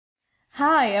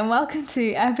Hi, and welcome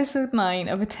to episode 9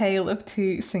 of A Tale of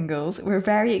Two Singles. We're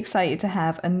very excited to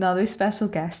have another special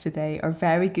guest today, our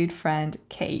very good friend,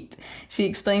 Kate. She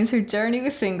explains her journey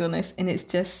with singleness, and it's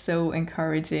just so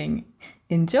encouraging.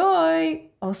 Enjoy!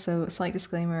 Also, slight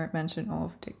disclaimer, mention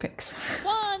of dick pics.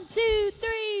 1, 2,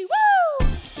 3, woo!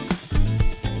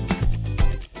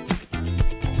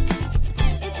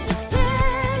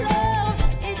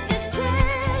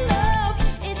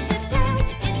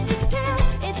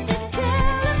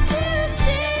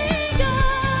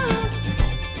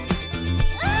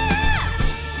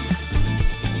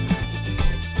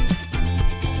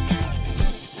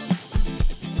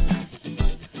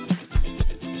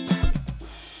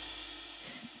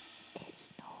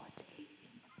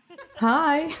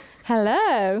 Hi.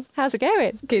 Hello, how's it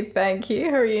going? Good, thank you.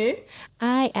 How are you?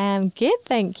 I am good,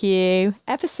 thank you.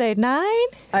 Episode 9.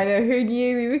 I know, who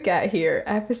knew we would get here?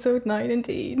 Episode 9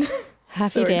 indeed.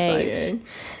 Happy so days. Exciting.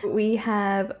 We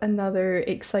have another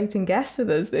exciting guest with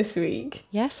us this week.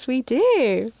 Yes, we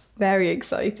do. Very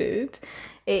excited.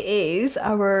 It is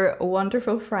our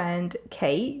wonderful friend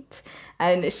Kate,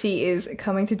 and she is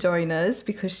coming to join us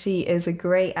because she is a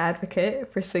great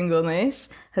advocate for singleness,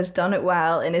 has done it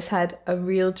well, and has had a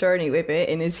real journey with it,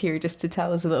 and is here just to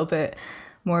tell us a little bit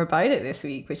more about it this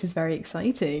week, which is very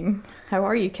exciting. How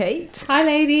are you, Kate? Hi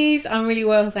ladies, I'm really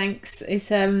well, thanks.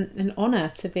 It's an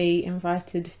honour to be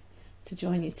invited to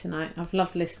join you tonight. I've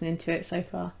loved listening to it so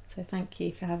far, so thank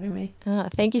you for having me.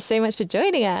 Thank you so much for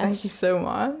joining us. Thank you so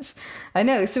much. I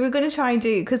know, so we're going to try and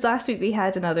do, because last week we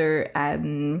had another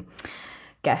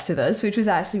guest with us, which was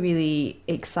actually really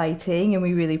exciting, and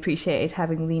we really appreciated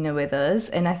having Lena with us,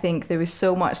 and I think there was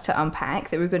so much to unpack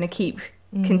that we're going to keep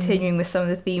continuing with some of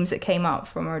the themes that came up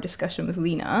from our discussion with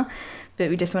Lena, but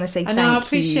we just want to say thank you. I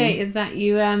appreciated that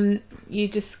you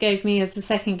just gave me as a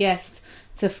second guest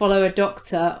to follow a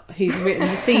doctor who's written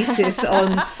a thesis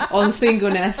on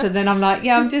singleness, and then I'm like,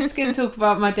 yeah, I'm just going to talk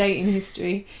about my dating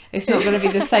history. It's not going to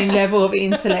be the same level of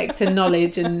intellect and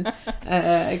knowledge and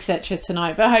etc.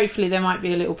 tonight, but hopefully there might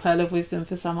be a little pearl of wisdom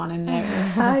for someone in there.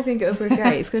 I think it'll be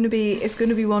great. It's going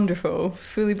to be wonderful.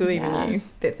 Fully believe in you.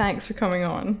 But thanks for coming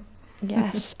on.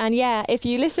 Yes, and yeah, if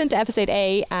you listened to episode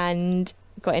 8 and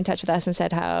got in touch with us and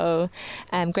said how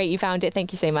great you found it,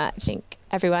 thank you so much. I think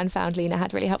everyone found Lena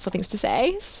had really helpful things to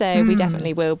say, so we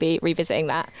definitely will be revisiting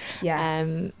that.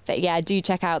 But yeah, do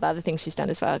check out the other things she's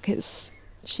done as well, because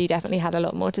she definitely had a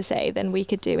lot more to say than we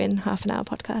could do in half an hour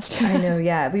podcast. I know,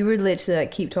 yeah, we were literally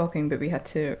like keep talking, but we had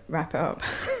to wrap it up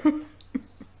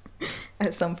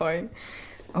at some point.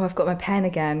 Oh, I've got my pen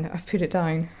again. I've put it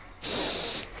down.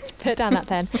 Put down that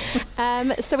pen.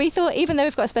 So we thought, even though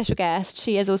we've got a special guest,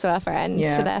 she is also our friend,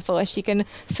 so therefore she can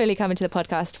fully come into the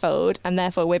podcast fold, and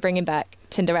therefore we're bringing back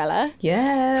Tinderella.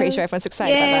 Yeah. Pretty sure everyone's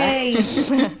excited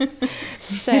about that.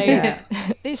 So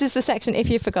this is the section, if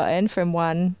you've forgotten from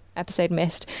one episode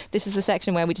missed, this is the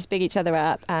section where we just big each other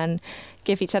up and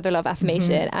give each other a lot of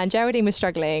affirmation. And Geraldine was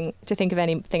struggling to think of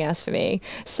anything else for me,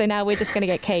 so now we're just going to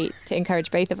get Kate to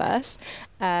encourage both of us,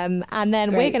 and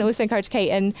then we're going to also encourage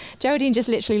Kate. And Geraldine just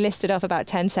literally listed off about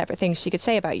 10 separate things she could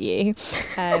say about you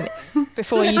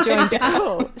before you joined the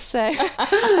call, so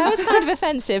that was kind of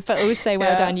offensive, but also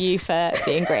well done you for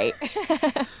being great.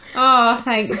 Oh,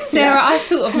 thanks, Sarah. I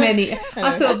thought of many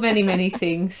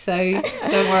things, so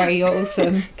don't worry, you're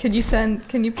awesome. Can you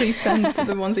please send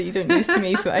the ones that you don't use to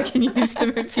me so I can use them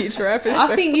in future episodes?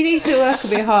 I think you need to work a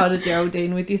bit harder,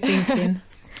 Geraldine, with your thinking.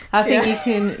 I think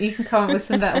you can come up with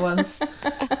some better ones.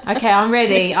 Okay, I'm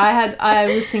ready. I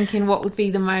was thinking what would be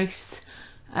the nicest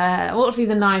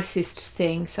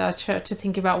thing. So I tried to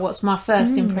think about what's my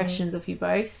first impressions of you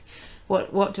both.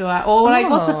 What do I, or like,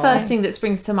 what's the first thing that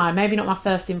springs to mind? Maybe not my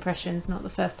first impressions, not the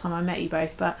first time I met you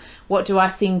both, but what do I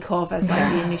think of as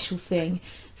like the initial thing?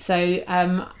 So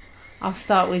I'll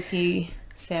start with you,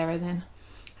 Sarah, then,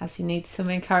 as you need some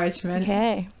encouragement.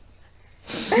 Okay.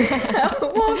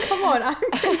 Well, come on, I'm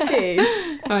pretty good.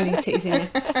 I'm only teasing you.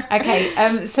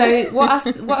 Okay, so what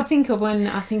I think of when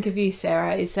I think of you,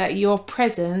 Sarah, is that your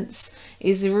presence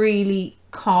is really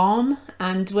calm,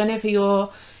 and whenever you're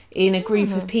in a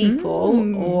group of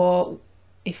people, or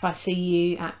if I see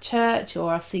you at church,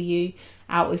 or I see you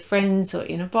out with friends or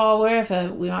in a bar,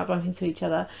 wherever we might bump into each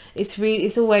other, it's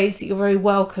always, you're very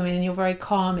welcoming and you're very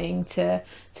calming to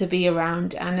be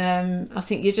around, and I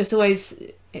think you're just always,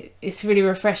 it's really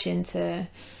refreshing to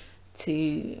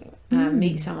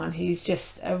meet someone who's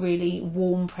just a really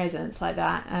warm presence like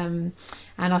that, and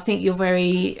I think you're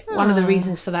one of the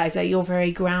reasons for that is that you're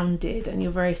very grounded and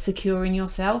you're very secure in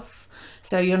yourself.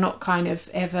 So you're not kind of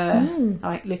ever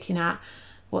like looking at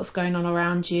what's going on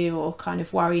around you or kind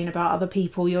of worrying about other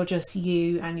people. You're just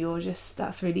you, and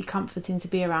that's really comforting to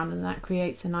be around, and that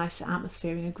creates a nice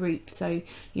atmosphere in a group, so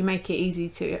you make it easy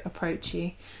to approach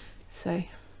you. So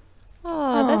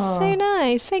Oh, that's so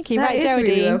nice. Thank you. That Right, is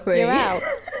really Geraldine, lovely. you're out.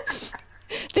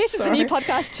 This is a new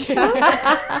podcast tune.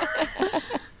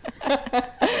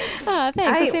 Oh,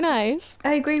 thanks. That's so nice.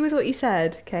 I agree with what you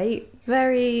said, Kate.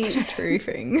 Very true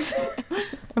things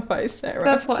about Sarah.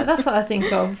 that's what I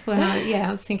think of when I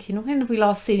was thinking, when have we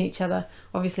last seen each other?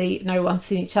 Obviously, no one's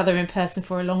seen each other in person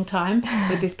for a long time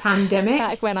with this pandemic.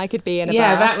 Back when I could be in a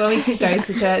Yeah, bar. back when we could go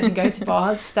to church and go to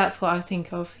bars. That's what I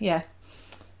think of. Yeah.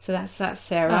 So that's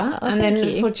Sarah. Oh, and thank then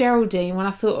you. for Geraldine, when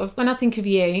I think of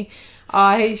you,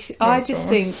 I just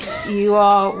think you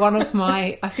are one of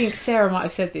my. I think Sarah might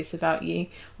have said this about you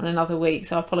on another week,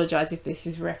 so I apologise if this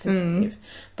is repetitive.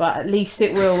 But at least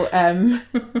it will affirm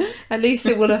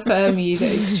you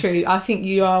that it's true. I think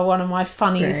you are one of my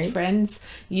funniest friends.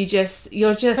 You're just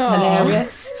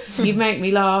hilarious. You make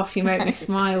me laugh. You make me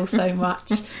smile so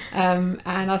much. And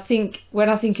I think when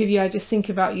I think of you, I just think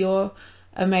about your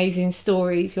amazing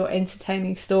stories, your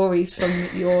entertaining stories from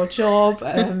your job,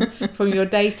 from your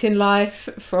dating life,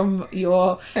 from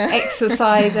your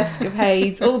exercise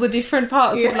escapades, all the different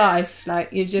parts of life.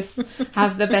 Like, you just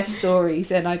have the best stories,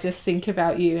 and I just think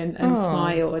about you and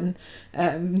smile, and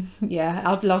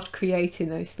I've loved creating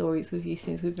those stories with you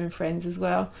since we've been friends as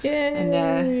well. Yay. And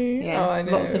I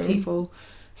know. lots of people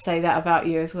say that about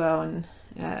you as well, and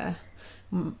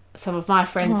some of my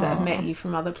friends that have met you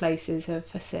from other places have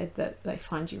said that they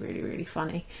find you really, really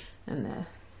funny, and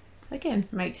again,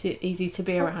 makes it easy to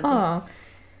be around you. Oh,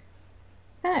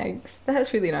 thanks.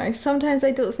 That's really nice. Sometimes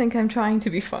I don't think I'm trying to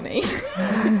be funny.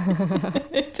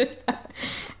 It just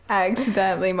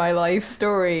accidentally, my life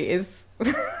story is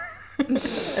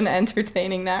an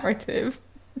entertaining narrative.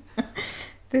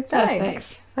 But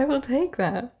thanks. Perfect. I will take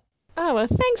that. Oh, well,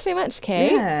 thanks so much,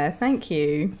 Kate. Yeah, thank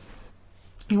you.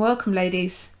 You're welcome,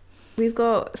 ladies. We've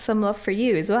got some love for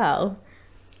you as well.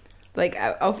 Like,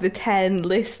 of the 10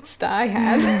 lists that I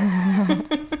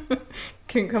had,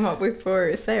 couldn't come up with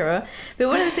for Sarah. But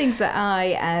one of the things that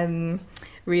I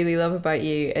really love about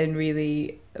you and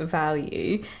really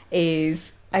value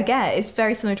is, again, it's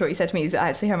very similar to what you said to me, is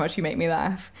actually how much you make me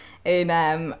laugh.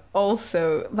 And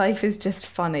also, life is just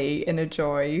funny and a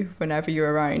joy whenever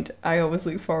you're around. I always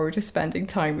look forward to spending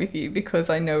time with you because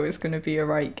I know it's going to be a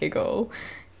right giggle.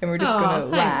 And we're just going to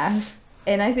laugh.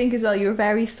 And I think as well, you're a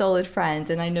very solid friend,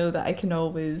 and I know that I can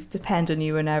always depend on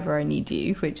you whenever I need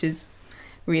you, which is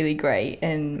really great.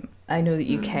 And I know that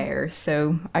you care,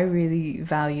 so I really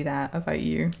value that about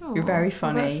you. You're very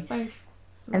funny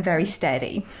and very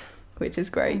steady, which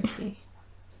is great. Thank you.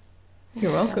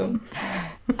 You're welcome.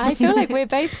 I feel like we're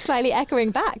both slightly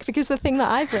echoing back, because the thing that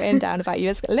I've written down about you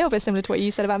is a little bit similar to what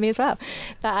you said about me as well.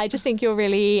 That I just think you're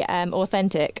really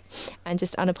authentic and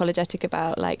just unapologetic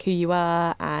about like who you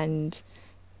are, and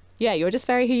yeah, you're just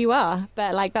very who you are.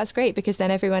 But like, that's great, because then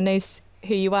everyone knows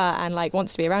who you are and like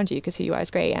wants to be around you, because who you are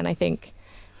is great. And I think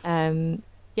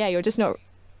you're just not,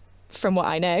 from what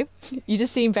I know, you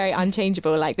just seem very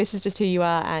unchangeable. Like, this is just who you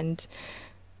are, and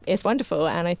it's wonderful.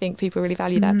 And I think people really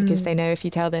value that because they know if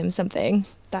you tell them something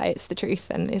that it's the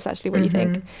truth and it's actually what you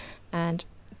think, and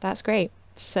that's great.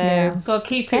 So Gotta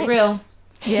keep thanks. it real.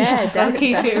 Yeah, Gotta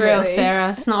keep it real, definitely. Sarah.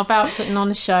 It's not about putting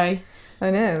on a show. I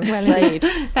know. well, indeed.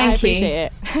 Thank I you. appreciate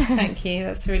it. Thank you.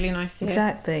 That's really nice to hear.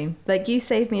 Exactly. Like, you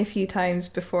saved me a few times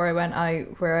before I went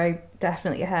out where I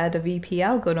definitely had a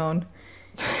VPL going on.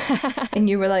 And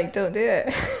you were like, don't do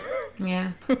it.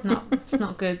 Yeah, it's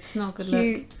not good. It's not a good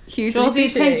look. Hugely Draws the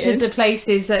attention appreciated. to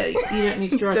places that you don't need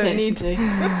to draw Don't attention need to.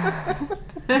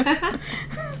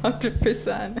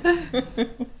 100%.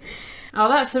 Oh,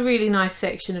 that's a really nice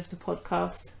section of the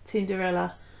podcast,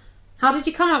 Tinderella. How did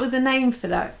you come up with the name for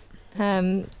that?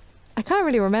 I can't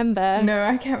really remember. No,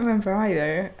 I can't remember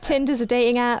either. Tinder's a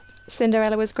dating app.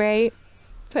 Cinderella was great.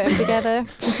 Put them together.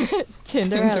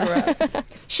 Tinderella.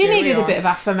 She Here we needed a are. bit of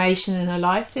affirmation in her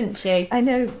life, didn't she? I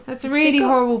know. That's really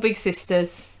horrible big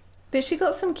sisters. But she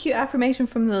got some cute affirmation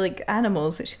from the like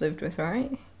animals that she lived with,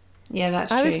 right? Yeah, that's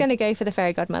true. I was going to go for the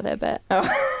fairy godmother, but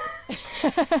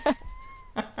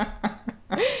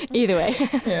either way.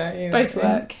 Yeah. Both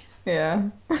work. Yeah.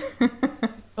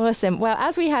 Awesome. Well,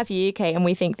 as we have you, Kate, and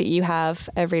we think that you have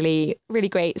a really, really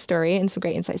great story and some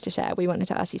great insights to share, we wanted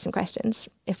to ask you some questions,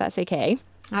 if that's okay.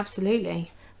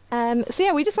 Absolutely.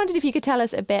 We just wondered if you could tell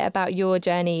us a bit about your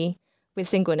journey with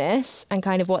singleness and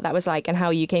kind of what that was like and how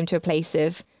you came to a place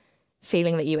of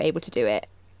feeling that you were able to do it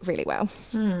really well.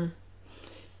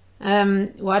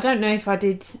 Well, I don't know if I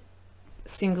did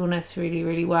singleness really,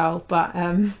 really well, but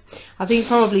I think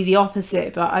probably the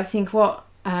opposite. But I think what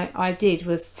I did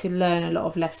was to learn a lot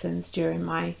of lessons during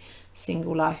my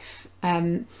single life.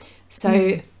 I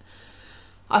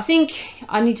think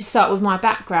I need to start with my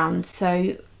background.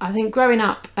 So I think growing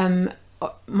up,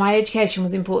 my education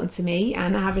was important to me,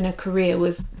 and having a career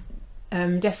was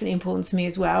definitely important to me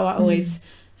as well. I always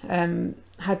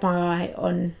had my eye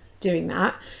on doing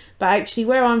that. But actually,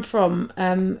 where I'm from,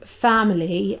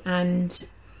 family and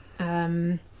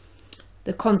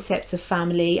the concept of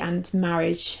family and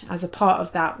marriage as a part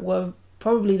of that were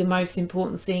probably the most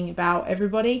important thing about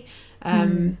everybody.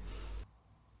 And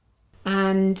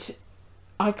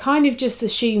I kind of just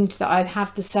assumed that I'd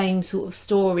have the same sort of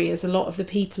story as a lot of the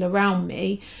people around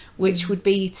me, which would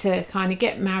be to kind of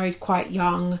get married quite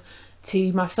young,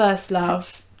 to my first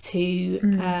love,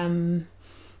 to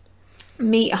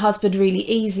meet a husband really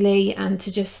easily, and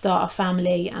to just start a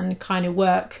family and kind of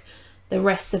work the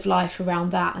rest of life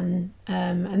around that. And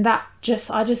that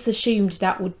I just assumed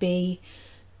that would be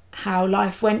how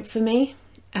life went for me.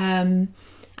 And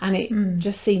it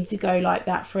just seemed to go like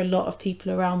that for a lot of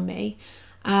people around me.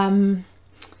 And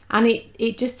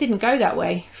it just didn't go that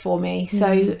way for me.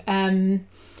 So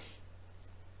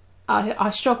I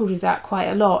struggled with that quite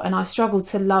a lot, and I struggled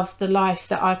to love the life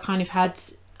that I kind of had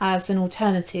as an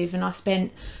alternative. And I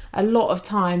spent a lot of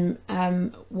time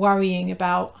worrying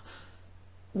about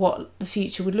what the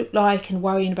future would look like, and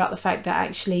worrying about the fact that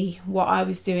actually what I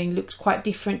was doing looked quite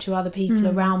different to other people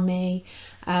around me.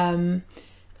 And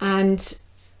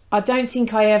I don't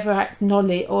think I ever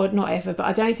acknowledged, or not ever, but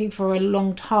I don't think for a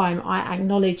long time I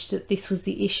acknowledged that this was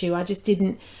the issue. I just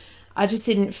didn't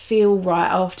feel right.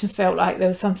 I often felt like there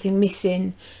was something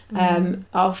missing. I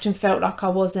often felt like I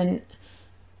wasn't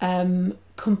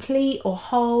complete or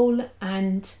whole.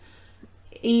 And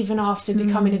even after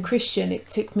becoming a Christian, it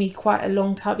took me quite a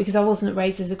long time, because I wasn't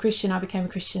raised as a Christian. I became a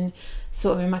Christian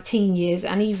sort of in my teen years,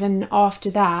 and even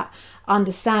after that,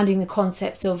 understanding the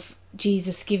concept of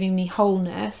Jesus giving me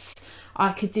wholeness,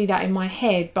 I could do that in my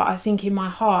head, but I think in my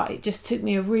heart it just took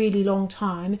me a really long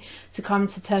time to come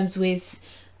to terms with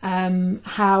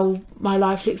how my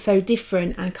life looked so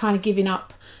different, and kind of giving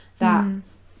up that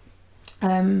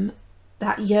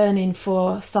that yearning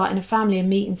for starting a family and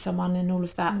meeting someone and all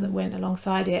of that that went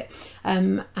alongside it.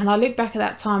 And I look back at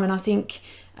that time, and I think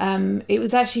it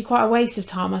was actually quite a waste of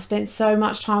time. I spent so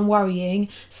much time worrying,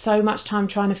 so much time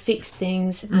trying to fix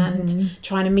things and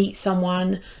trying to meet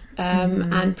someone,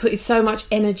 and put so much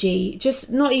energy,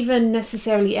 just not even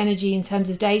necessarily energy in terms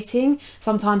of dating,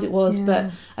 sometimes it was, but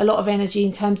a lot of energy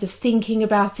in terms of thinking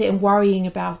about it and worrying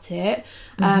about it.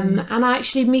 And I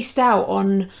actually missed out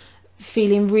on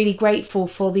feeling really grateful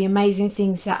for the amazing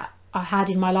things that I had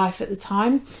in my life at the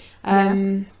time.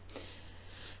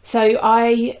 So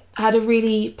I had a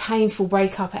really painful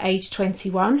breakup at age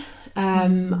 21.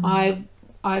 I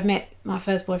met my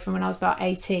first boyfriend when I was about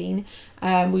 18.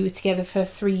 We were together for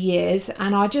 3 years,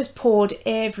 and I just poured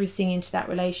everything into that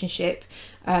relationship,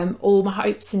 all my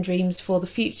hopes and dreams for the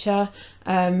future.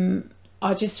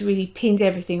 I just really pinned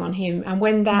everything on him. And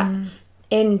when that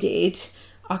ended,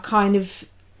 I kind of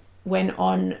went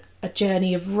on a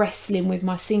journey of wrestling with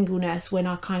my singleness, when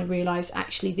I kind of realised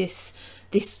actually this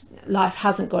life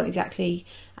hasn't gone exactly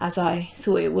as I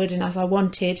thought it would and as I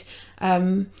wanted.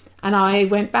 And I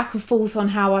went back and forth on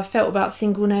how I felt about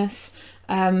singleness.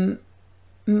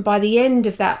 By the end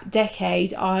of that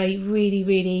decade, I really,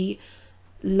 really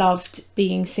loved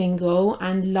being single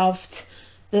and loved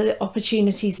the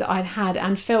opportunities that I'd had,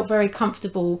 and felt very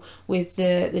comfortable with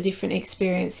the different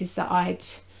experiences that I'd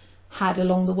had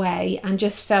along the way, and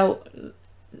just felt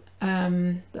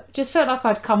like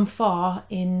I'd come far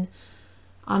in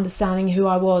understanding who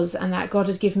I was, and that God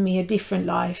had given me a different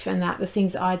life, and that the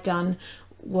things that I'd done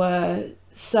were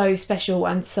so special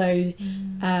and so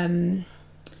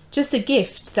just a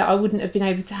gift that I wouldn't have been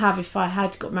able to have if I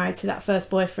had got married to that first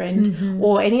boyfriend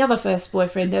or any other first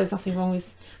boyfriend. There was nothing wrong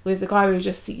with the guy. We were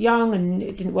just young and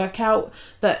it didn't work out,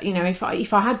 but you know, if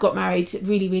I had got married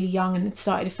really, really young and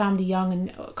started a family young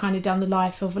and kind of done the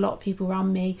life of a lot of people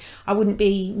around me, I wouldn't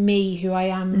be me who I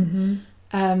am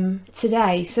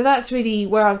today. So that's really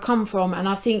where I've come from, and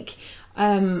I think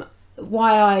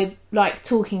why I like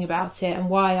talking about it and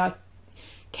why I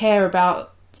care about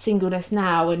singleness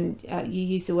now, and you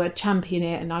use the word champion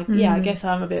it, and I guess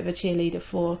I'm a bit of a cheerleader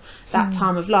for that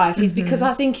time of life, is because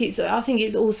I think it's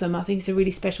awesome. I think it's a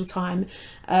really special time.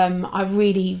 I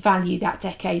really value that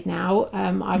decade now.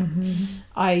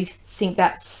 I think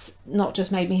that's not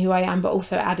just made me who I am, but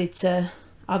also added to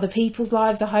other people's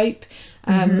lives, I hope.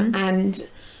 And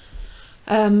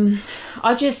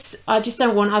I just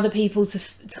don't want other people to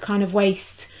kind of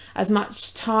waste as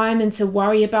much time and to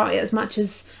worry about it as much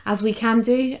as we can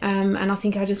do. And I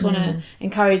think I just want to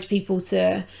encourage people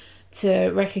to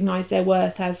recognise their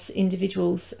worth as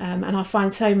individuals. And I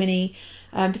find so many,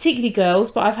 particularly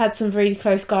girls, but I've had some really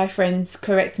close guy friends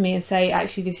correct me and say,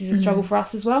 actually, this is a struggle for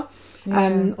us as well,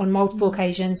 on multiple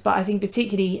occasions. But I think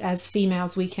particularly as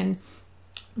females, we can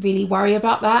really worry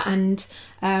about that. And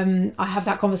I have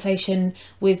that conversation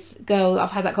with girls.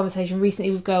 I've had that conversation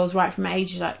recently with girls right from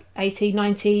age like 18,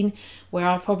 19, where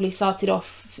I probably started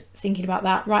off thinking about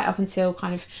that right up until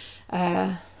kind of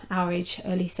our age,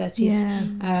 early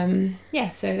 30s.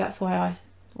 So that's why I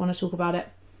want to talk about it.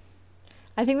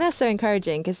 I think that's so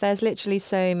encouraging, because there's literally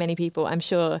so many people, I'm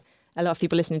sure a lot of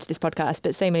people listening to this podcast,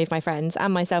 but so many of my friends,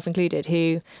 and myself included,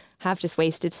 who have just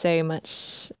wasted so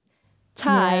much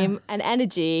time and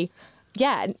energy,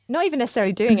 not even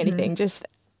necessarily doing anything, just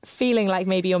feeling like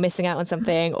maybe you're missing out on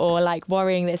something, or like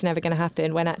worrying that it's never going to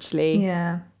happen, when actually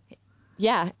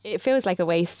it feels like a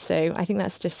waste. So I think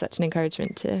that's just such an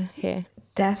encouragement to hear.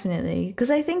 Definitely, because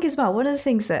I think as well, one of the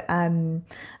things that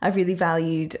I've really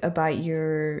valued about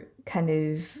your kind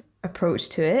of approach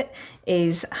to it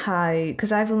is how,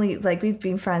 because I've only, like, we've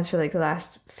been friends for like the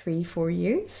last 3-4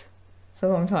 years. It's a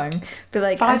long time, but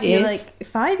like 5 years. Like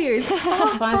 5 years.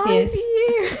 5 years.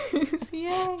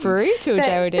 Yeah. Brutal,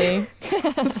 Geraldine.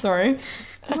 Sorry.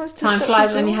 Time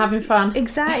flies when you're having fun.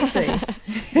 Exactly.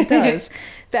 It does.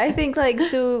 But I think like,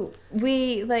 so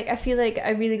we, like, I feel like I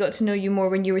really got to know you more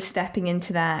when you were stepping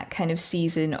into that kind of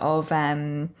season of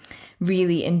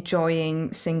really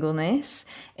enjoying singleness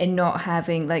and not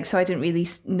having, like, so I didn't really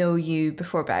know you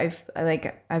before, but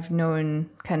I've known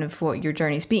kind of what your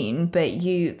journey's been, but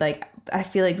you, like, I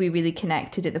feel like we really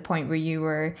connected at the point where you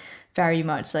were very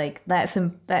much like, let's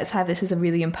have this as a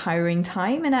really empowering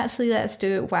time, and actually let's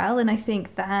do it well. And I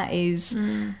think that is,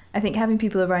 I think having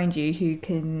people around you who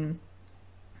can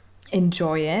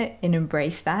enjoy it and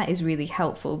embrace that is really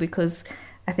helpful, because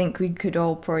I think we could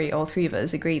all, probably all three of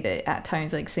us, agree that at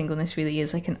times like singleness really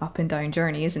is like an up and down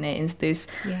journey, isn't it? And there's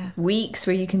weeks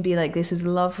where you can be like, this is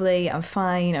lovely, I'm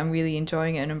fine, I'm really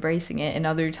enjoying it and embracing it, and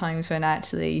other times when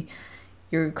actually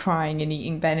you're crying and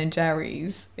eating Ben and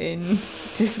Jerry's and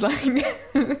just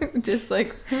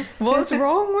like what's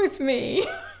wrong with me?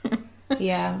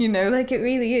 You know, like, it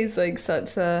really is like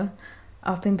such a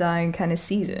up and down kind of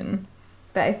season.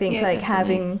 But I think like definitely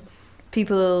having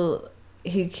people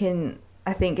who can,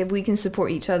 I think if we can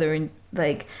support each other, and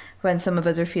like when some of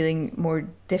us are feeling more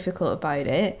difficult about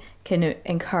it, can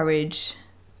encourage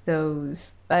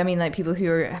those, I mean, like, people who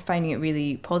are finding it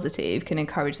really positive can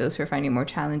encourage those who are finding it more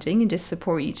challenging, and just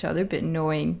support each other, but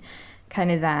knowing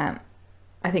kind of that,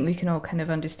 I think we can all kind of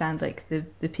understand like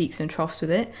the peaks and troughs with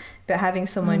it, but having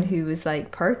someone who was like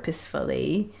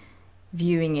purposefully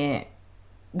viewing it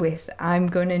with, I'm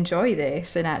going to enjoy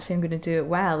this, and actually I'm going to do it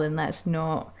well, and let's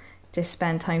not just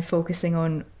spend time focusing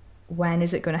on when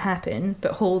is it going to happen,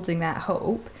 but holding that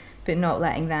hope, but not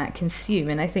letting that consume.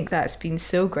 And I think that's been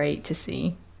so great to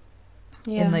see.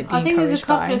 Yeah, and, like, I think there's a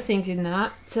couple of things in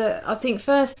that. So I think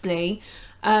firstly,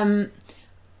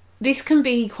 this can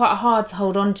be quite hard to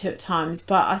hold on to at times,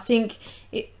 but I think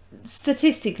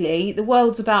statistically the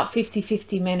world's about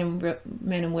 50-50 men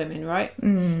and women, right?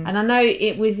 And I know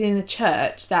it within the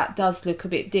church that does look a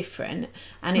bit different,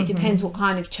 and it depends what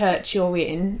kind of church you're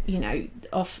in. You know,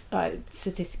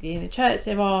 statistically in the church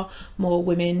there are more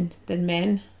women than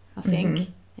men, I think,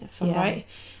 if I'm right.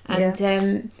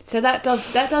 And so that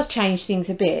does change things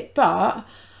a bit, but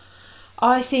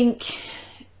I think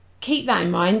keep that in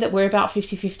mind, that we're about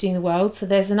 50-50 in the world, so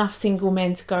there's enough single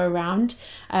men to go around.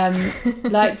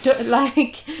 Like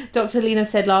Dr. Lena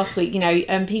said last week, you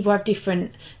know, people have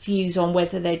different views on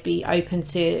whether they'd be open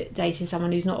to dating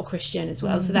someone who's not a Christian as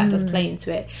well, so that does play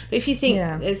into it. But if you think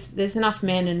there's enough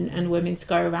men and women to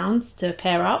go around to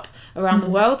pair up around the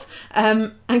world,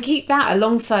 and keep that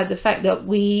alongside the fact that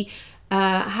we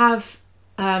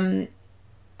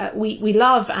we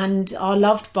love and are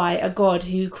loved by a God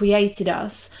who created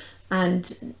us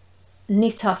and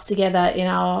knit us together in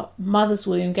our mother's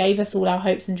womb, gave us all our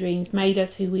hopes and dreams, made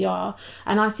us who we are.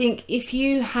 And I think if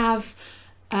you have,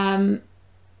 I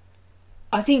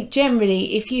think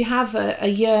generally, if you have a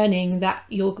yearning that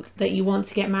you want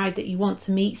to get married, that you want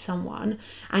to meet someone,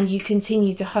 and you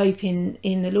continue to hope in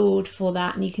the Lord for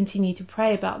that, and you continue to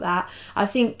pray about that, I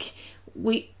think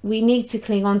we need to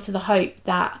cling on to the hope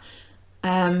that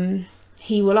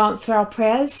he will answer our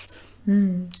prayers.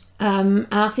 And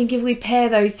I think if we pair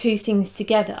those two things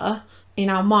together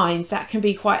in our minds, that can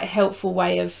be quite a helpful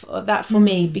way of that. For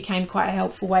me, became quite a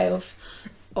helpful way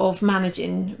of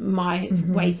managing my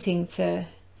waiting to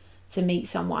to meet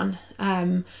someone.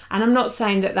 And I'm not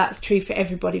saying that that's true for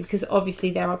everybody, because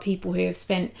obviously there are people who have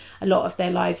spent a lot of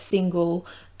their lives single,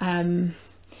 and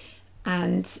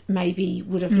maybe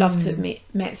would have loved to have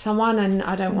met someone. And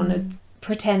I don't want to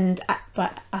pretend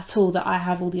at all that I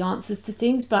have all the answers to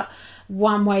things, but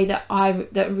one way that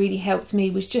really helped me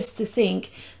was just to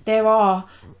think there are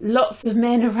lots of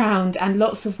men around and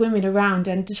lots of women around,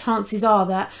 and the chances are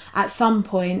that at some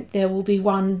point there will be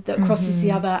one that crosses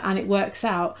the other and it works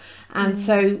out. And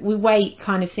so we wait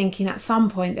kind of thinking at some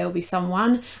point there'll be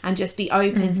someone, and just be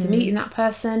open to meeting that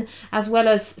person, as well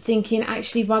as thinking,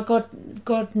 actually, my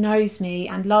God knows me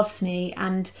and loves me,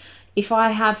 and if I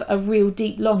have a real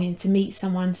deep longing to meet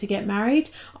someone to get married,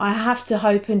 I have to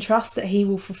hope and trust that he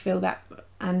will fulfill that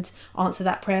and answer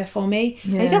that prayer for me.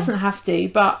 Yeah. And he doesn't have to,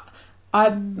 but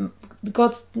the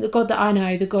God that I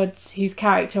know, the God whose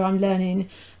character I'm learning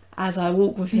as I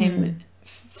walk with him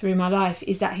through my life,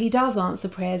 is that he does answer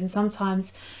prayers. And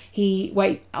sometimes he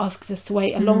asks us to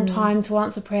wait a long time to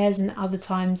answer prayers, and other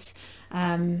times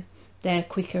they're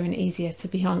quicker and easier to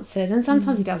be answered. And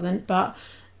sometimes he doesn't, but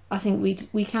I think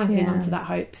we can cling on to that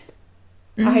hope.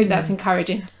 I hope that's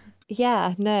encouraging.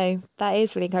 Yeah, no, that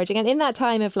is really encouraging. And in that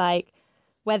time of like,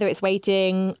 whether it's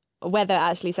waiting, whether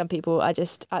actually some people are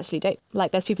just actually don't,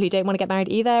 like there's people who don't want to get married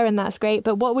either, and that's great.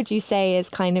 But what would you say is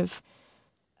kind of,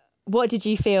 what did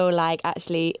you feel like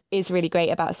actually is really great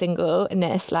about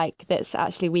singleness, like that's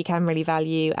actually we can really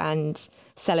value and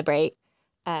celebrate,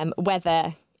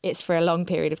 whether it's for a long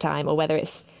period of time or whether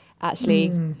it's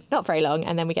actually not very long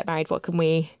and then we get married? What can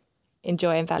we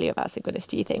enjoy and value about singleness,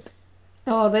 do you think?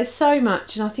 Oh, there's so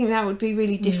much, and I think that would be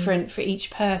really different for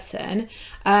each person.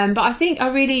 But I think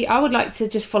I would like to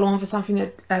just follow on for something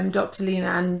that Dr. Lena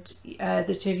and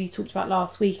the two of you talked about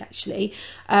last week, actually.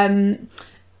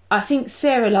 I think,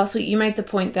 Sarah, last week you made the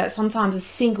point that sometimes as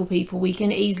single people we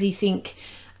can easily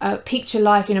picture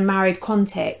life in a married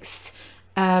context,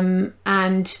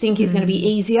 and think it's going to be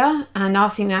easier. And I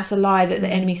think that's a lie that the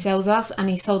enemy sells us, and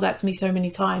he sold that to me so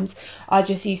many times. I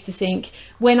just used to think,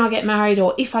 when I get married,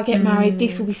 or if I get married,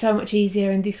 this will be so much easier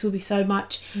and this will be so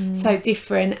much so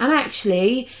different. And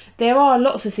actually there are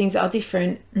lots of things that are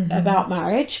different about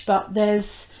marriage, but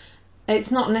it's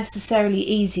not necessarily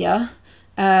easier.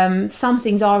 Some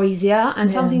things are easier and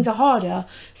some things are harder.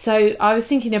 So I was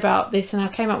thinking about this and I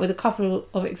came up with a couple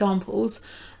of examples.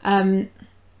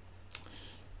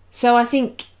 So I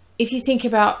think if I think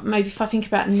about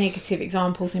negative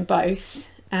examples in both,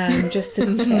 just to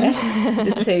compare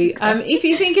the two. If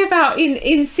you think about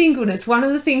in singleness, one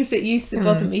of the things that used to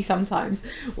bother me sometimes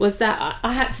was that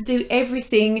I had to do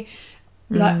everything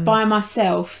like by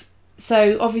myself.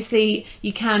 So obviously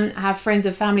you can have friends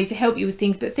and family to help you with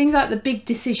things, but things like the big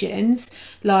decisions,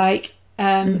 like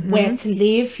where to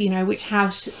live, which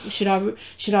house should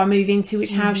I move into,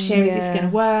 which house share is this going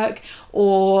to work,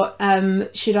 or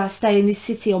should I stay in this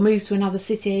city or move to another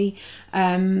city,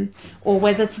 or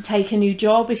whether to take a new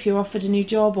job if you're offered a new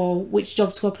job, or which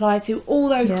job to apply to. All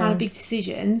those kind of big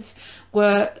decisions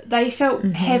they felt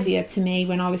heavier to me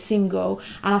when I was single,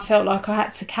 and I felt like I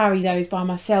had to carry those by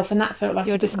myself, and that felt like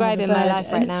you're describing my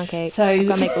life right now, Kate. So I've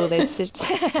got to make all those decisions.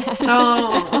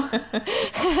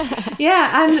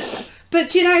 But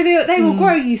they will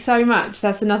grow you so much.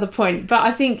 That's another point. But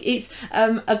I think it's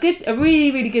a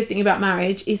really, really good thing about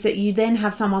marriage is that you then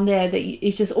have someone there that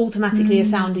is just automatically a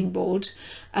sounding board,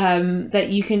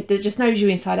 that just knows you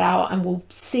inside out and will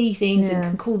see things and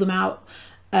can call them out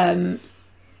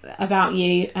about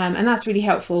you, and that's really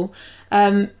helpful.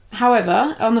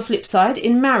 However, on the flip side,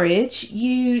 in marriage,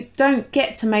 you don't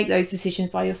get to make those decisions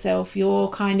by yourself. Your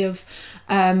kind of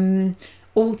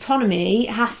autonomy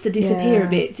has to disappear a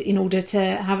bit in order to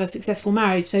have a successful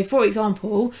marriage. So, for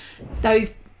example,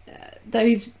 those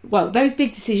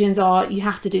big decisions you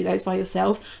have to do those by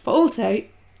yourself, but also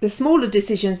the smaller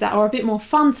decisions that are a bit more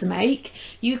fun to make,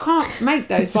 you can't make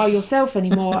those by yourself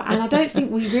anymore. And I don't think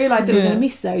we realise that we're going to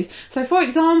miss those. So, for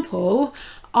example,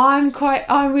 I'm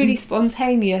really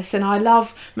spontaneous and I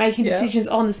love making decisions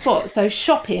on the spot. So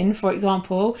shopping, for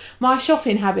example, my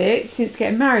shopping habits since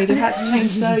getting married have had to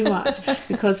change so much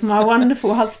because my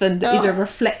wonderful husband is a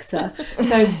reflector.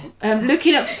 So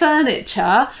looking at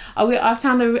furniture, I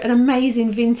found an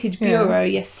amazing vintage bureau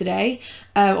yesterday.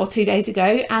 Or 2 days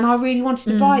ago, and I really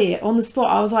wanted to buy it on the spot.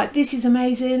 I was like, this is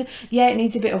amazing, it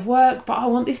needs a bit of work, but I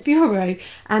want this bureau.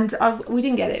 And we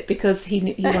didn't get it because he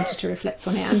wanted to reflect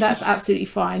on it, and that's absolutely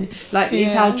fine. Like,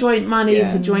 it's our joint money,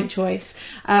 it's a joint choice.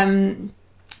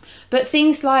 But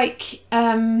things like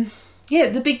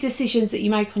the big decisions that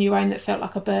you make on your own that felt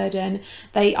like a burden,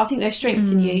 I think they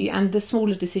strengthen you. And the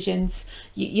smaller decisions,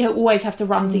 you always have to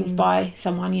run things by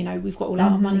someone. You know, we've got all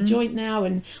our money joint now,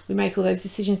 and we make all those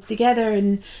decisions together.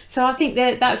 And so I think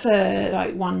that's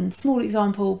one small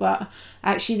example, but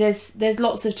actually there's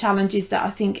lots of challenges that I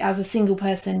think as a single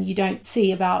person you don't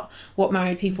see about what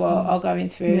married people are going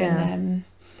through. And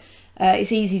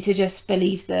it's easy to just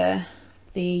believe the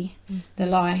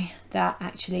lie that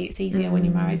actually it's easier when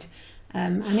you're married.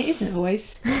 And it isn't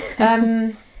always.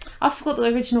 I forgot the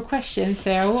original question,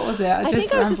 Sarah. What was it? I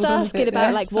think I was just asking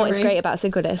about what is great about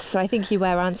singleness. So I think you were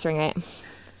answering it.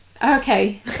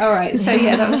 Okay, all right. So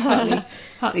yeah, that was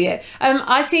partly it.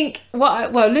 I think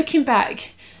looking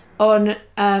back on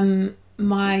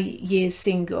my years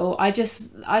single, I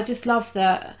just love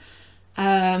that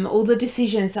all the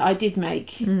decisions that I did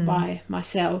make by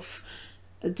myself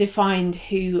defined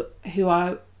who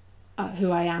I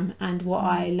am and what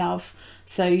I love.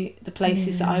 So the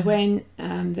places that I went,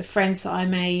 the friends that I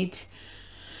made,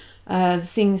 the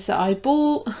things that I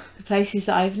bought, the places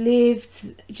that I've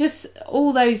lived, just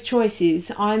all those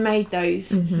choices, I made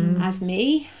those as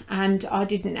me, and I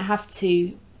didn't have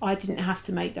to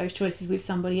make those choices with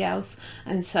somebody else.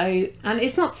 And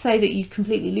it's not to say that you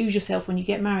completely lose yourself when you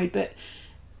get married, but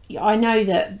I know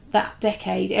that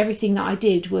decade, everything that I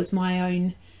did was my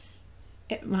own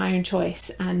choice,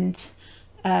 and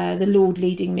the Lord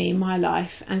leading me in my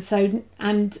life. And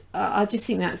I just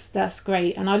think that's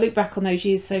great, and I look back on those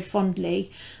years so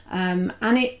fondly, and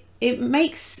it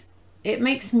makes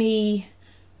me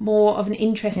more of an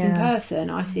interesting person.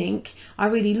 I think I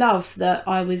really love that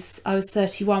I was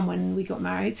 31 when we got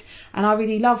married, and I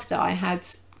really love that I had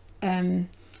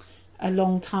a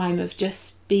long time of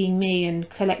just being me and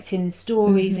collecting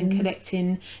stories and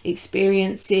collecting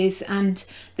experiences. And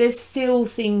there's still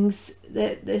things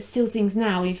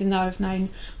now, even though I've known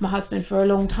my husband for a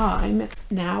long time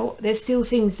now, there's still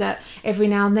things that every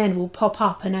now and then will pop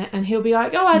up, and he'll be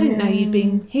like, oh, I didn't know you'd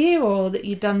been here, or that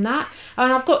you'd done that.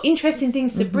 And I've got interesting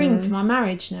things to bring to my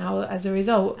marriage now as a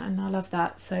result, and I love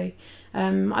that. So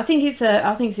I think it's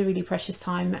a really precious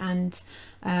time, and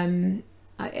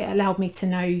it allowed me to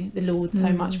know the Lord so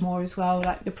much more as well.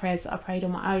 Like the prayers that I prayed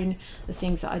on my own, the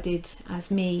things that I did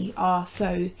as me are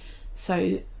so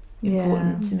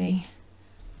important to me.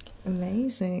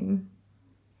 Amazing.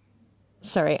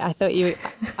 Sorry, I was going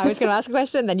to ask a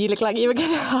question, then you looked like you were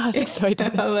going to ask, so I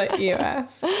didn't. I'll let you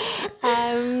ask.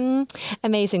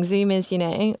 Amazing. Zoom is,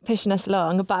 pushing us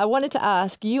along. But I wanted to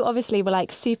ask, you obviously were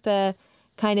super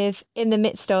kind of in the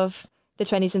midst of the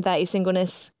 20s and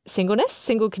 30s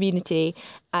single community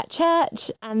at church,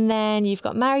 and then you've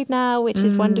got married now, which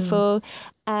is wonderful.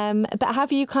 But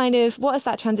have you what has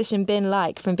that transition been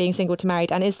like from being single to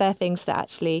married? And is there things that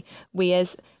actually we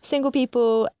as single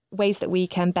people, ways that we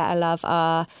can better love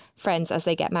our friends as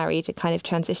they get married, to kind of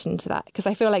transition to that? Because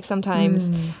I feel like sometimes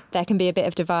there can be a bit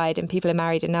of divide, and people are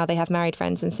married and now they have married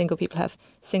friends, and single people have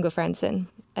single friends, and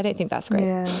I don't think that's great.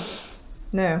 Yeah.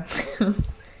 No.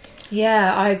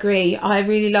 Yeah, I agree. I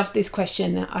really love this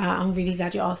question. I'm really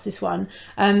glad you asked this one.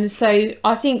 So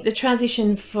I think the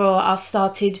transition for us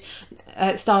started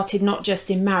not just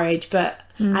in marriage, but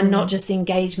and not just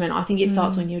engagement. I think it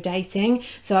starts when you're dating.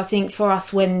 So I think for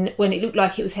us, when it looked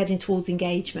like it was heading towards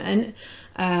engagement,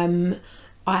 I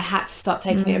had to start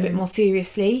taking it a bit more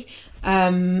seriously.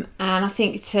 And I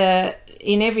think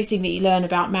in everything that you learn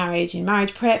about marriage, in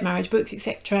marriage prep, marriage books,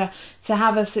 etc., to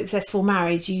have a successful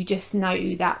marriage, you just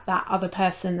know that other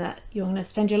person that you're going to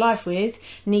spend your life with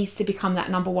needs to become that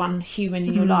number one human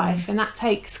in your life. And that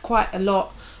takes quite a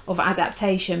lot of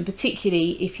adaptation,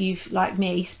 particularly if you've, like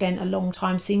me, spent a long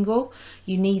time single.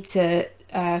 You need to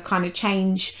kind of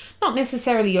change, not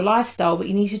necessarily your lifestyle, but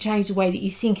you need to change the way that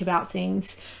you think about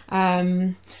things.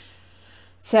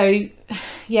 So,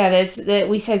 yeah,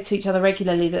 we say to each other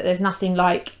regularly that there's nothing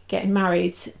like getting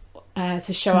married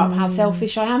to show up how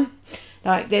selfish I am.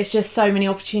 Like, there's just so many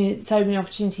opportunities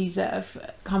that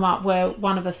have come up where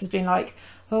one of us has been like,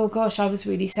 oh gosh, I was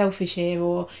really selfish here,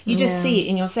 or you just see it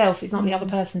in yourself. It's not the other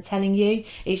person telling you,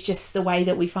 it's just the way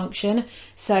that we function.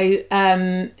 So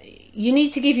you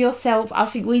need to give yourself, I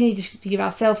think we need to give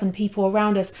ourselves and people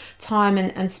around us time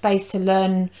and space to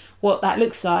learn what that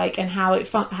looks like, and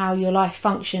how your life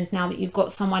functions now that you've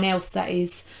got someone else that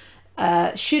is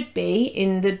should be,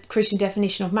 in the Christian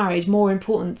definition of marriage, more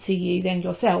important to you than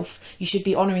yourself. You should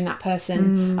be honouring that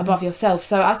person above yourself.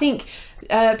 So I think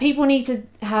people need to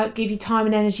give you time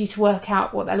and energy to work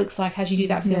out what that looks like as you do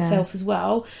that for yourself as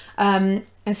well. And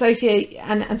so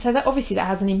so that obviously that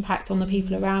has an impact on the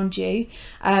people around you.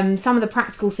 Some of the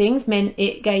practical things meant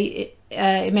it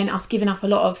it meant us giving up a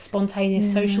lot of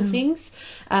spontaneous social things.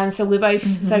 So we're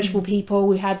both sociable people.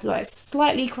 We had like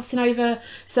slightly crossing over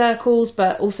circles,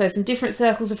 but also some different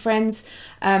circles of friends.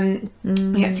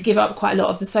 We had to give up quite a lot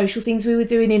of the social things we were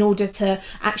doing in order to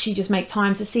actually just make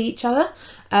time to see each other.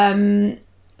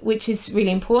 Which is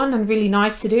really important and really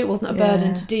nice to do. It wasn't a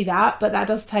burden to do that, but that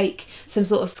does take some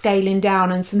sort of scaling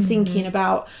down and some thinking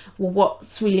about, well,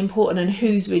 what's really important and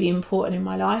who's really important in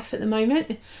my life at the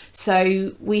moment.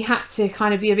 So we had to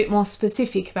kind of be a bit more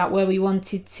specific about where we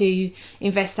wanted to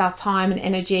invest our time and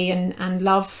energy and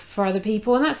love for other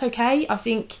people, and that's okay. I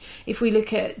think if we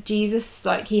look at Jesus,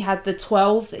 like he had the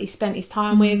 12 that he spent his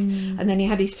time with, and then he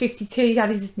had his 52, he had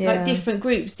his like different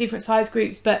groups, different size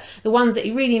groups, but the ones that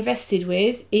he really invested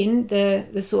with in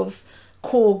the sort of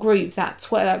core group, that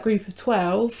group of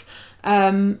 12,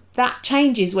 that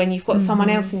changes when you've got someone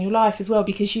else in your life as well,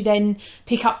 because you then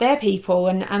pick up their people,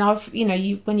 and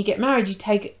when you get married, you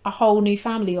take a whole new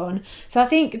family on. So I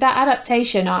think that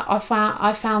adaptation, I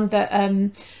found that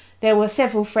there were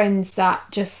several friends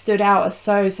that just stood out as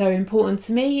so important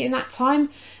to me in that time,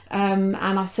 and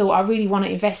I thought I really want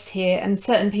to invest here, and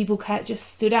certain people just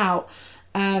stood out,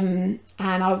 and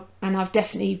I've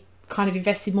definitely kind of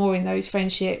invested more in those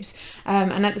friendships,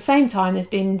 and at the same time there's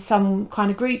been some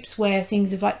kind of groups where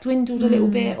things have like dwindled a little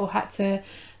bit, or had to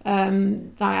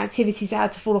like activities that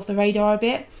had to fall off the radar a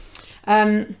bit,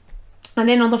 and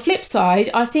then on the flip side,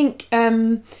 I think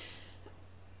some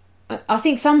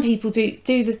people do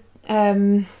the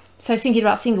so thinking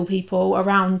about single people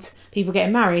around people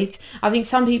getting married, I think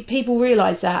some people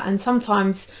realise that, and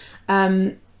sometimes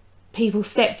people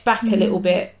stepped back a little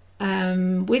bit,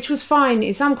 which was fine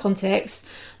in some contexts,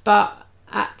 but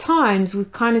at times we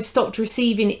kind of stopped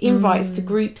receiving invites to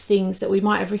group things that we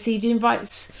might have received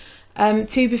invites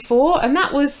to before, and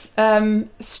that was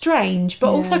strange but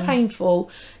also painful.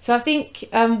 So I think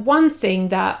one thing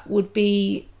that would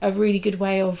be a really good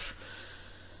way of,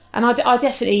 and I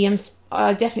definitely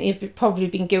have probably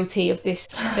been guilty of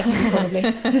this.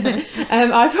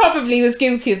 I probably was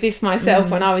guilty of this myself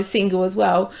when I was single as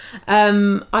well.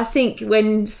 I think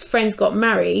when friends got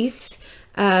married,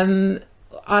 I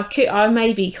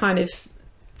maybe kind of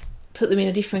put them in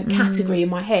a different category in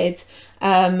my head.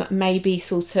 Maybe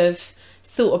sort of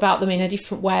thought about them in a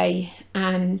different way,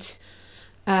 and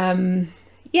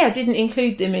didn't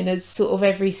include them in a sort of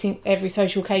every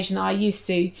social occasion that I used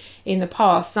to in the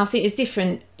past. And I think there's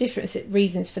different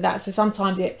reasons for that. So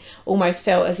sometimes it almost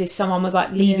felt as if someone was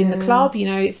like leaving the club.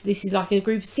 This is like a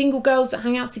group of single girls that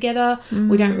hang out together.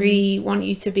 We don't really want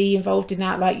you to be involved in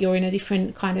that. Like you're in a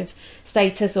different kind of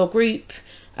status or group.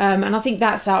 And I think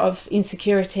that's out of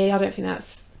insecurity. I don't think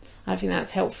that's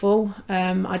helpful.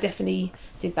 I definitely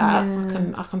did that.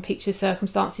 I can picture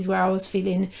circumstances where I was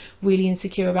feeling really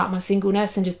insecure about my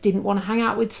singleness and just didn't want to hang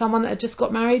out with someone that had just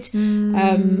got married.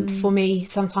 For me,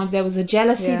 sometimes there was a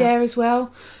jealousy there as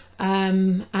well,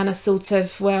 and a sort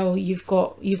of, well, you've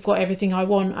got everything I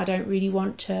want. I don't really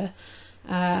want to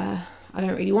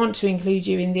include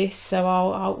you in this,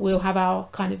 so we'll have our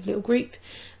kind of little group,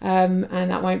 and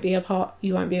that won't be a part.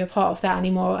 You won't be a part of that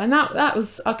anymore. And that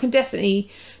was, I can definitely,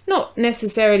 not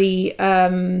necessarily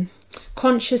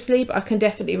consciously, but I can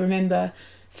definitely remember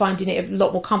finding it a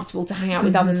lot more comfortable to hang out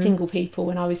with other single people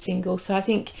when I was single. So I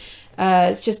think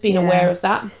it's just being aware of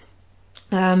that,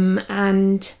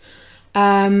 and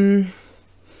I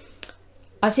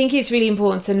think it's really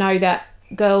important to know that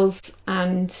girls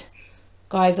and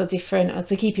guys are different, or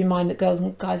to keep in mind that girls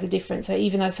and guys are different. So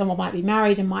even though someone might be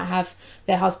married and might have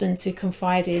their husband to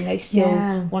confide in, they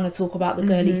still want to talk about the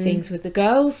girly things with the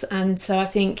girls. And so I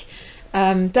think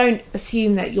don't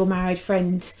assume that your married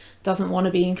friend doesn't want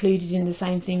to be included in the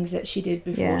same things that she did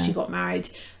before she got married.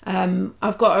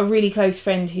 I've got a really close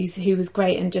friend who was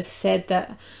great and just said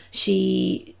that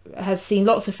she has seen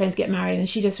lots of friends get married, and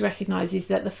she just recognises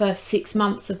that the first 6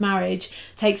 months of marriage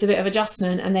takes a bit of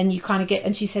adjustment, and then you kind of get,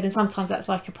 and she said, and sometimes that's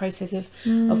like a process of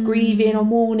grieving or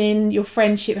mourning your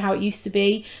friendship, how it used to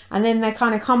be, and then they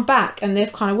kind of come back and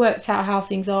they've kind of worked out how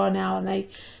things are now, and they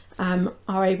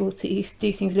are able to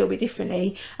do things a little bit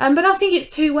differently. But I think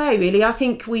it's two-way, really. I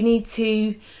think we need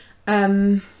to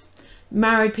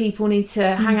married people need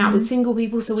to hang out with single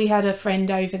people. So we had a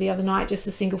friend over the other night, just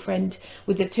a single friend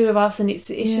with the two of us, and it's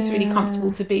just really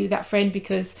comfortable to be with that friend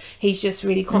because he's just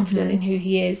really confident in who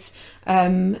he is,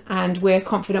 and we're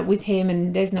confident with him,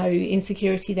 and there's no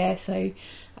insecurity there. So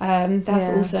that's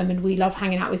awesome, and we love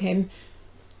hanging out with him.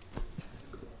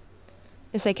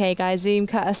 It's okay, guys. Zoom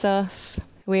cut us off.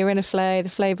 We were in a flow. The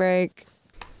flow broke.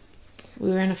 We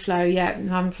were in a flow,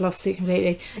 and I've lost it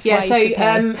completely. That's yeah, why so you should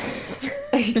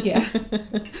pay. yeah,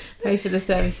 pay for the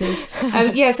services.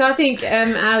 So I think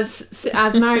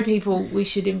as married people, we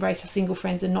should embrace our single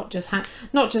friends and not just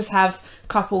have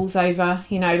couples over.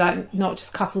 Like not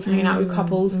just couples hanging out with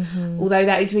couples. Although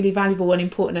that is really valuable and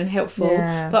important and helpful.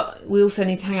 Yeah. But we also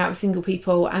need to hang out with single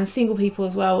people, and single people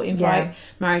as well invite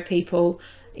married people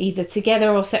either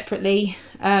together or separately.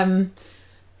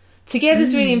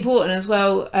 Together's really important as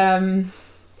well.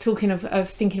 Talking of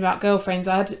thinking about girlfriends,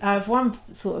 I have one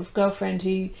sort of girlfriend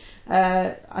who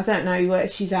I don't know where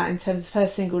she's at in terms of her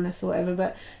singleness or whatever,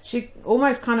 but she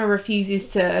almost kind of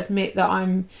refuses to admit that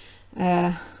I'm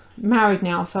married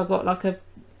now. So I got like a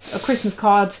Christmas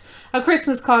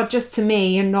card just to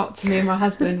me and not to me and my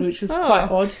husband, which was quite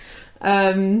odd.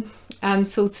 And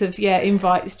sort of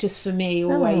invites just for me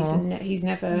always, and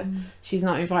she's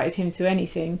not invited him to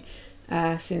anything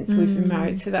since we've been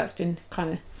married, so that's been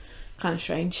kind of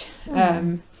strange.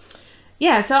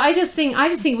 So I just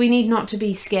think we need not to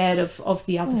be scared of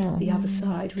the other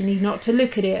side. We need not to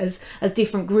look at it as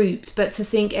different groups, but to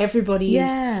think everybody is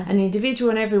an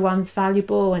individual and everyone's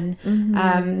valuable. And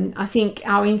I think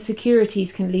our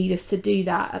insecurities can lead us to do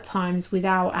that at times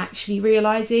without actually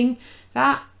realising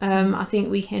that. I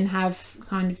think we can have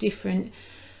kind of different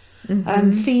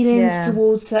feelings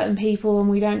towards certain people, and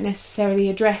we don't necessarily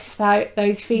address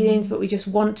those feelings, but we just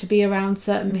want to be around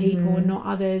certain people and not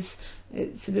others.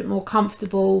 It's a bit more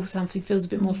comfortable, something feels a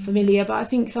bit more familiar, but I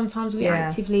think sometimes we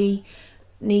actively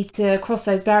need to cross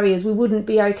those barriers. We wouldn't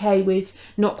be okay with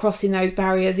not crossing those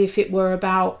barriers if it were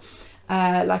about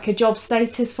like a job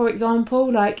status, for example.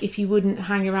 Like if you wouldn't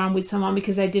hang around with someone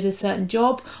because they did a certain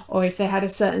job, or if they had a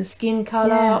certain skin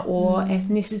colour or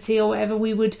ethnicity or whatever,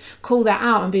 we would call that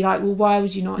out and be like, well, why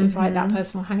would you not invite that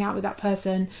person or hang out with that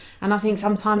person? And I think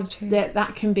sometimes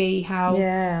that can be how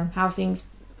things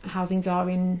are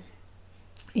in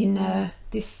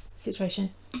this situation.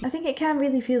 I think it can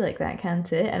really feel like that,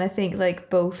 can't it? And I think like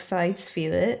both sides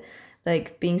feel it,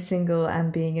 like being single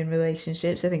and being in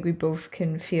relationships. I think we both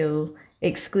can feel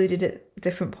excluded at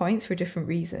different points for different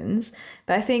reasons.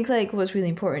 But I think like what's really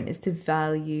important is to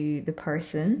value the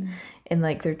person in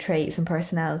like their traits and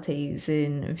personalities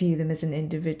and view them as an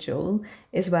individual,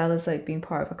 as well as like being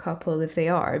part of a couple if they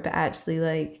are. But actually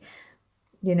like,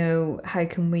 how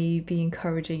can we be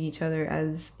encouraging each other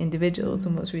as individuals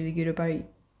and what's really good about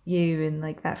you and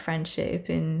like that friendship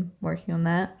and working on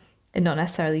that, and not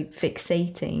necessarily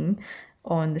fixating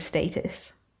on the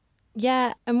status.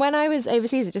 Yeah, and when I was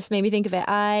overseas, it just made me think of it.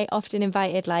 I often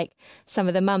invited like some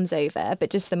of the mums over, but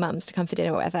just the mums to come for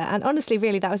dinner or whatever. And honestly,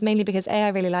 really, that was mainly because A, I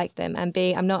really liked them, and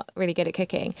B, I'm not really good at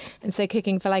cooking. And so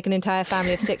cooking for like an entire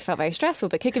family of 6 felt very stressful,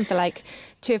 but cooking for like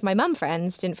 2 of my mum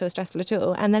friends didn't feel stressful at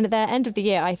all. And then at the end of the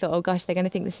year, I thought, oh gosh, they're going to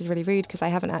think this is really rude because I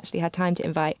haven't actually had time to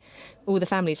invite all the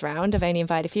families round. I've only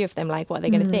invited a few of them, like what are they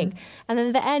going to think? And then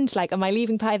at the end, like on my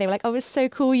leaving party, they were like, oh, it was so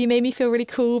cool. You made me feel really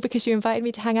cool because you invited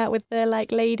me to hang out with the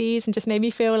like ladies and just made me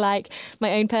feel like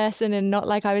my own person and not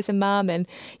like I was a mum, and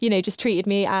just treated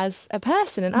me as a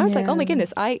person. And I was like, oh my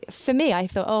goodness, I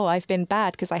thought, oh, I've been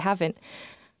bad because I haven't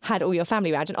had all your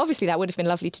family around. And obviously that would have been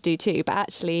lovely to do too, but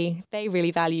actually they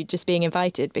really valued just being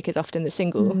invited, because often the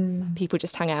single people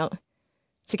just hang out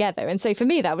together. And so for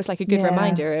me that was like a good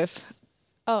reminder of,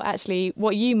 oh, actually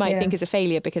what you might think is a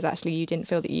failure because actually you didn't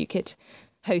feel that you could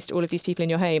host all of these people in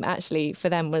your home, actually for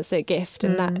them was a gift.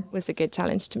 And that was a good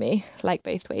challenge to me, like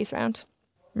both ways round.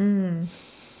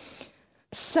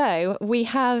 So we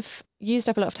have used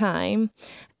up a lot of time.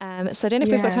 So I don't know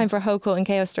if we've got time for a whole Court and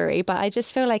Chaos story, but I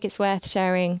just feel like it's worth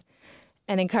sharing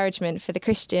an encouragement for the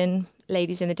Christian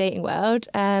ladies in the dating world.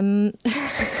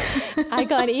 I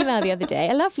got an email the other day,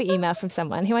 a lovely email from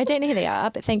someone who I don't know who they are,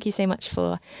 but thank you so much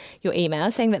for your email,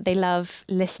 saying that they love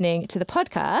listening to the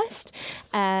podcast,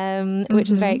 which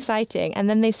was very exciting. And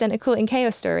then they sent a Court and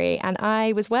Chaos story, and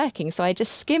I was working, so I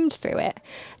just skimmed through it,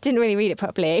 didn't really read it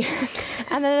properly.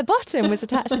 And then at the bottom was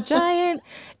attached a giant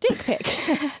dick pic,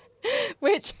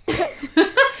 which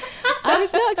I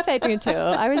was not expecting at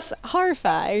all. I was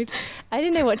horrified. I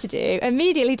didn't know what to do.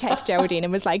 Immediately text Geraldine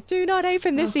and was like, do not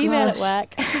open this email at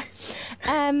work.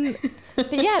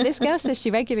 But yeah, this girl says she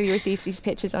regularly receives these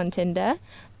pictures on Tinder.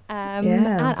 And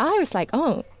I was like,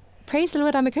 oh, praise the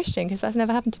Lord I'm a Christian, because that's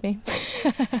never happened to me.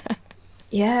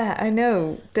 Yeah, I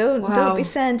know. Don't be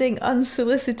sending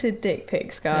unsolicited dick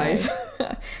pics, guys.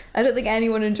 No. I don't think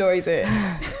anyone enjoys it.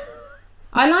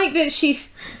 I like that she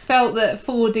felt that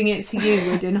forwarding it to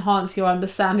you would enhance your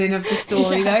understanding of the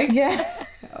story, though. Yeah.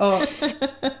 Or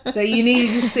that you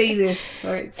needed to see this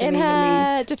for it to In be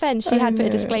her released. defence, she had put a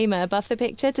disclaimer above the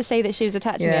picture to say that she was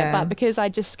attaching it, but because I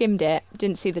just skimmed it,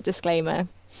 didn't see the disclaimer.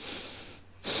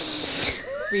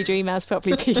 Read your emails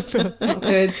properly, people. Not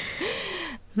good.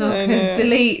 Not good.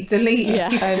 Delete. Yeah.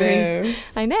 history.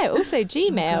 I know. Also,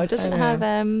 Gmail doesn't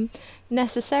have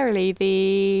necessarily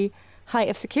the height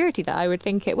of security that I would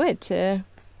think it would to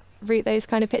root those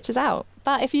kind of pictures out.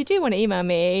 But if you do want to email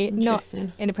me, not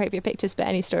Interesting. inappropriate pictures, but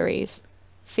any stories,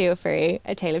 feel free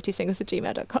at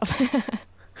taleoftwosingles@gmail.com.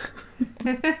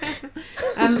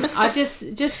 I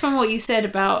just from what you said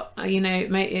about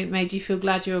it made you feel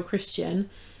glad you're a Christian.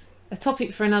 A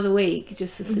topic for another week,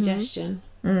 just a suggestion.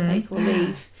 Take or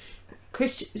leave.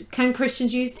 Can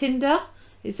Christians use Tinder?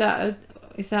 Is that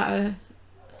a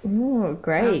Oh,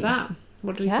 great. how's that?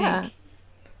 What do we think?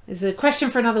 It's a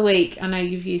question for another week. I know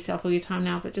you've used up all your time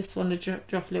now, but just want to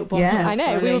drop a little bomb. Yeah. I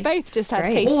know. We were both just had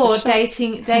Great. faces. Or shocked.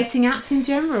 dating apps in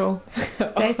general.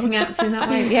 Dating apps in that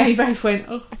way. Yeah, you both went,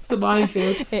 oh, it's a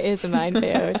minefield. It is a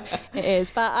minefield. It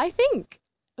is. But I think,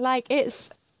 it's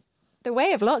the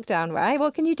way of lockdown, right?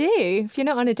 What can you do? If you're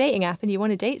not on a dating app and you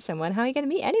want to date someone, how are you going to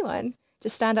meet anyone?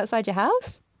 Just stand outside your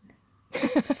house?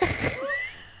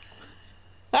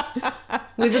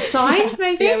 With a sign,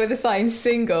 maybe? Yeah, with a sign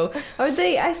single.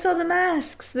 I saw the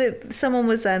masks that someone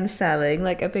was selling,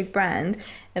 like a big brand,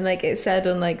 and it said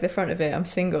on the front of it, I'm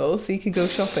single, so you could go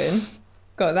shopping.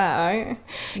 Got that, right?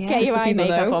 Yeah. Get your so eye people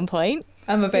makeup know. on point.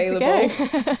 I'm Good to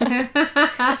available.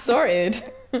 go. Sorted.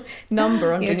 Number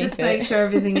Yeah, underneath just make it. sure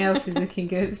everything else is looking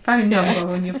good. Phone number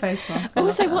on your face mask.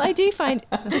 Also, what I do find,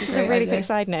 just as a great really idea. quick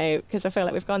side note, because I feel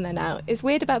like we've gone there now, is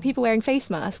weird about people wearing face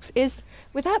masks is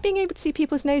without being able to see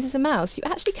people's noses and mouths, you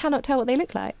actually cannot tell what they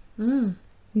look like.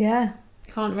 Yeah.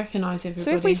 Can't recognise everybody.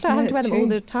 So if we start having to wear it's them all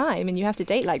true. the time and you have to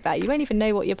date like that, you won't even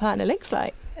know what your partner looks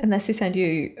like. Unless they send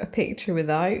you a picture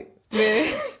without.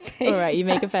 All right, you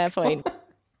make a fair point.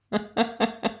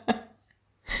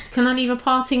 Can I leave a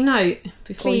parting note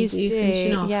before Please you do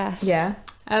finishing do. off? Yes. Yeah.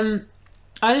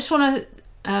 I just want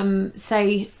to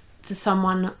say to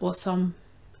someone or some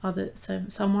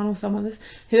others,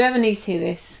 whoever needs to hear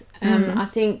this, I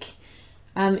think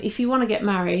if you want to get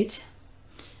married,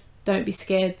 don't be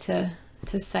scared to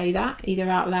say that, either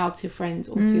out loud to friends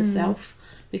or to yourself,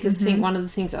 because I think one of the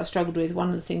things that I've struggled with, one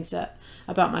of the things that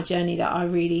about my journey that I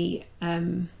really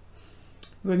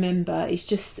remember is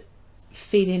just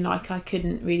feeling like I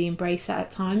couldn't really embrace that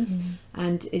at times,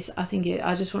 and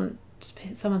I just want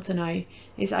someone to know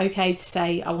it's okay to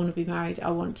say I want to be married,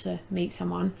 I want to meet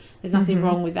someone. There's nothing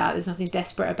wrong with that, there's nothing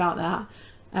desperate about that,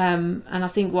 and I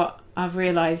think what I've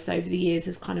realised over the years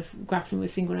of kind of grappling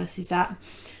with singleness is that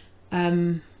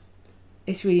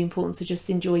it's really important to just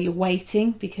enjoy your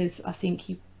waiting, because I think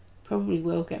you probably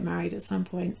will get married at some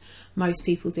point. Most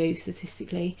people do,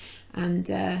 statistically,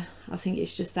 and I think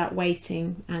it's just that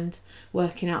waiting and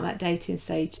working out that dating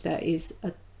stage that is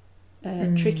a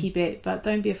tricky bit. But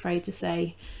don't be afraid to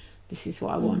say, this is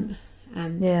what I want,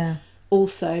 and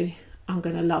also I'm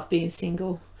going to love being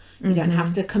single. You don't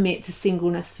have to commit to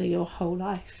singleness for your whole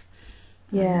life.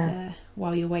 And,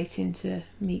 while you're waiting to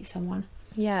meet someone,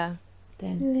 Yeah.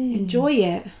 then enjoy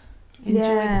it. Enjoy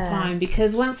the time,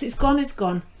 because once it's gone, it's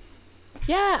gone.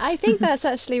 Yeah, I think that's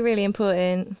actually really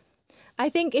important. I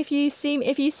think if you seem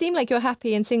like you're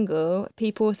happy and single,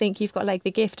 people think you've got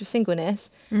the gift of singleness,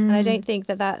 and I don't think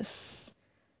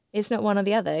it's not one or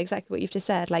the other. Exactly what you've just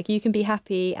said. You can be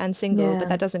happy and single, but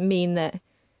that doesn't mean that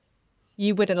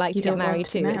you wouldn't like to get married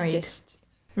too. It's just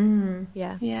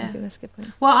yeah. I think that's a good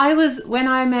point. Well, when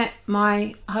I met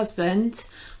my husband,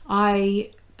 or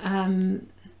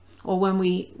when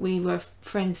we were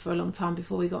friends for a long time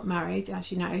before we got married,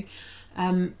 as you know,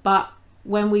 but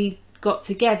when we got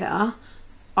together,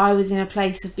 I was in a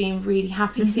place of being really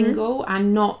happy single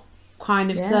and not kind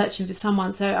of searching for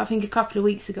someone. So I think a couple of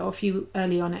weeks ago, a few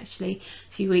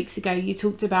weeks ago, you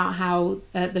talked about how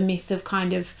the myth of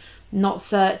kind of not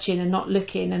searching and not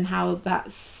looking, and how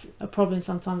that's a problem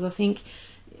sometimes. I think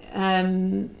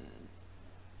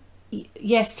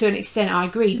yes, to an extent I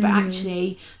agree, but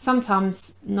actually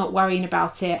sometimes not worrying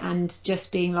about it and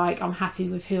just being like, I'm happy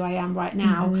with who I am right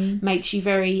now, makes you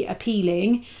very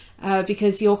appealing,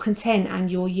 because you're content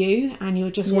and you're you, and you're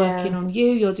just working on you,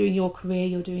 you're doing your career,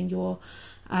 you're doing your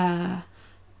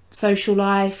social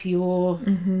life, your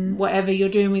whatever you're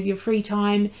doing with your free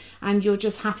time, and you're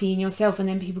just happy in yourself, and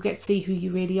then people get to see who you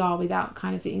really are without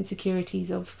kind of the insecurities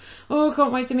of, oh, I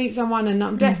can't wait to meet someone, and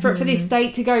I'm desperate for this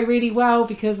date to go really well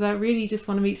because I really just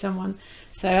want to meet someone.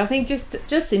 So I think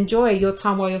just enjoy your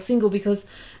time while you're single, because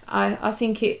I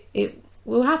think it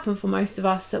will happen for most of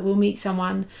us, that we'll meet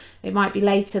someone. It might be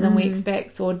later than we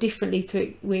expect or differently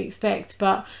to we expect,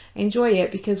 but enjoy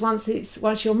it, because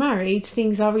once you're married,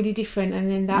 things are really different, and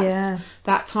then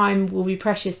that time will be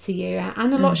precious to you,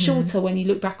 and a lot shorter when you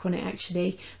look back on it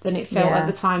actually than it felt at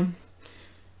the time.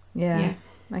 Yeah,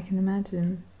 I can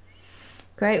imagine.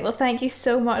 Great. Well, thank you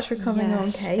so much for coming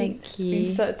on, Kate. Thank you. It's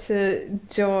been such a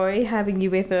joy having you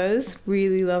with us.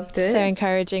 Really loved it. So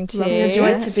encouraging too. Lovely, a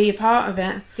joy to be a part of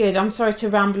it. Good. I'm sorry to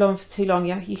ramble on for too long.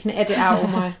 Yeah, you can edit out all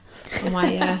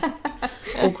my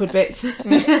awkward bits.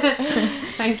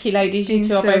 Thank you, ladies. You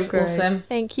two are both great. awesome.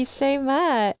 Thank you so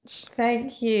much.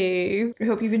 Thank you. We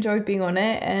hope you've enjoyed being on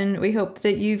it, and we hope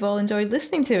that you've all enjoyed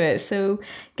listening to it. So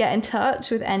get in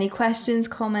touch with any questions,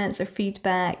 comments, or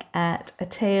feedback at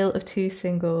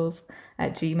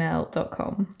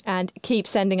ataleoftwosingles@gmail.com. And keep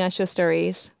sending us your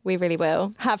stories. We really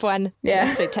will. Have one. Yeah.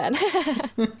 Episode 10.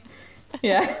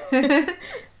 Yeah.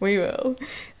 We will.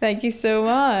 Thank you so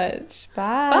much.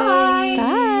 Bye. Bye.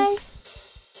 Bye.